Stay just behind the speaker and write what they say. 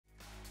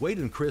Wade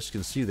and Chris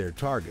can see their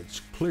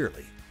targets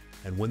clearly,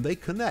 and when they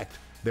connect,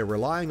 they're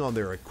relying on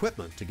their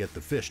equipment to get the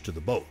fish to the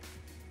boat.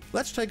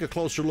 Let's take a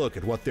closer look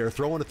at what they're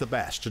throwing at the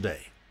bass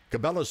today.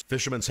 Cabela's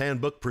Fisherman's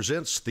Handbook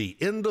presents The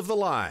End of the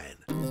Line,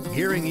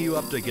 gearing you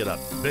up to get a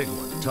big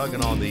one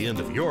tugging on the end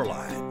of your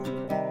line.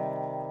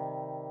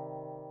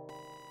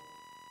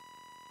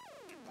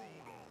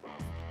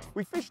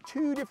 We fished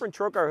two different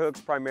Trokar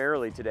hooks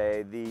primarily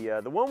today.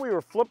 The one we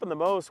were flipping the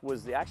most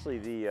was actually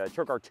the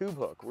Trokar tube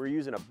hook. We were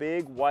using a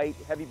big white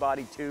heavy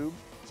body tube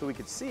so we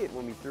could see it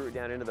when we threw it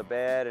down into the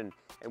bed, and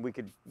we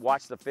could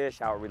watch the fish,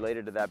 how it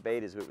related to that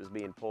bait as it was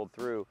being pulled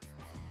through.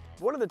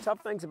 One of the tough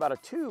things about a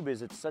tube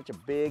is it's such a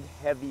big,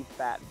 heavy,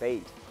 fat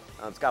bait.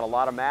 It's got a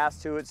lot of mass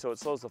to it, so it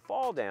slows the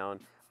fall down.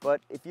 But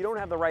if you don't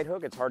have the right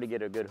hook, it's hard to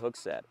get a good hook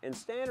set. And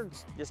standard,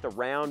 just a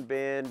round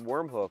bend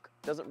worm hook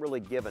doesn't really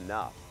give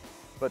enough.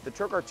 But the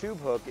Trokar tube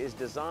hook is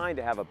designed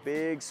to have a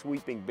big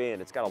sweeping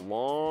bend. It's got a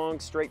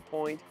long straight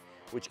point,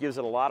 which gives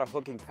it a lot of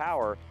hooking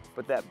power,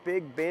 but that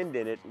big bend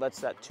in it lets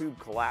that tube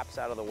collapse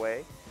out of the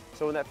way.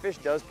 So when that fish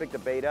does pick the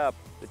bait up,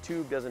 the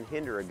tube doesn't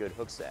hinder a good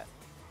hook set.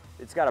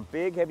 It's got a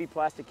big heavy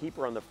plastic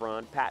keeper on the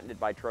front, patented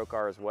by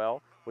Trokar as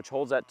well, which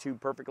holds that tube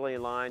perfectly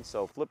in line.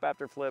 So flip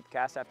after flip,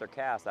 cast after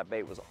cast, that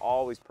bait was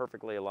always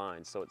perfectly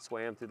aligned. So it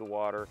swam through the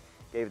water,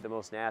 gave it the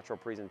most natural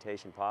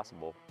presentation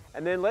possible.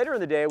 And then later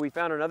in the day, we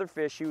found another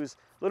fish. She was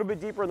a little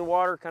bit deeper in the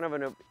water, kind of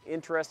in an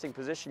interesting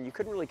position. You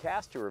couldn't really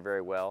cast to her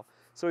very well.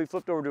 So we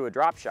flipped over to a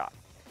drop shot.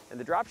 And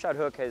the drop shot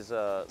hook has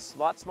a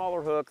lot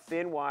smaller hook,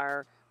 thin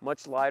wire,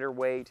 much lighter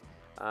weight.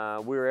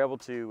 We were able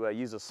to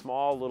use a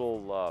small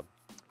little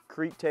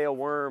creep tail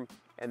worm,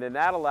 and then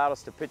that allowed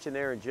us to pitch in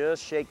there and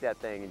just shake that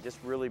thing and just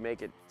really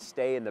make it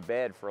stay in the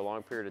bed for a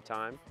long period of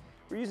time.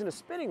 We're using a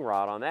spinning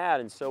rod on that,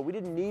 and so we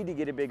didn't need to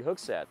get a big hook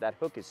set. That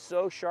hook is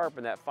so sharp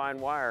in that fine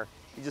wire,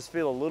 you just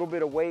feel a little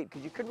bit of weight,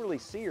 because you couldn't really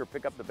see or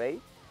pick up the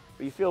bait,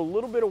 but you feel a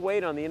little bit of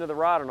weight on the end of the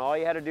rod, and all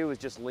you had to do was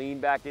just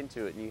lean back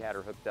into it, and you had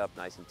her hooked up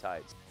nice and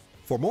tight.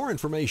 For more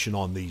information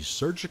on these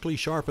surgically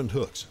sharpened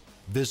hooks,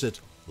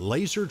 visit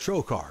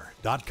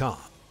LazerTroakrs.com.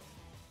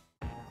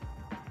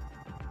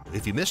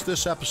 If you missed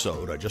this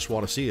episode or just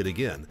want to see it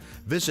again,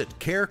 visit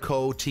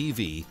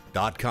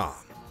CarecoTV.com.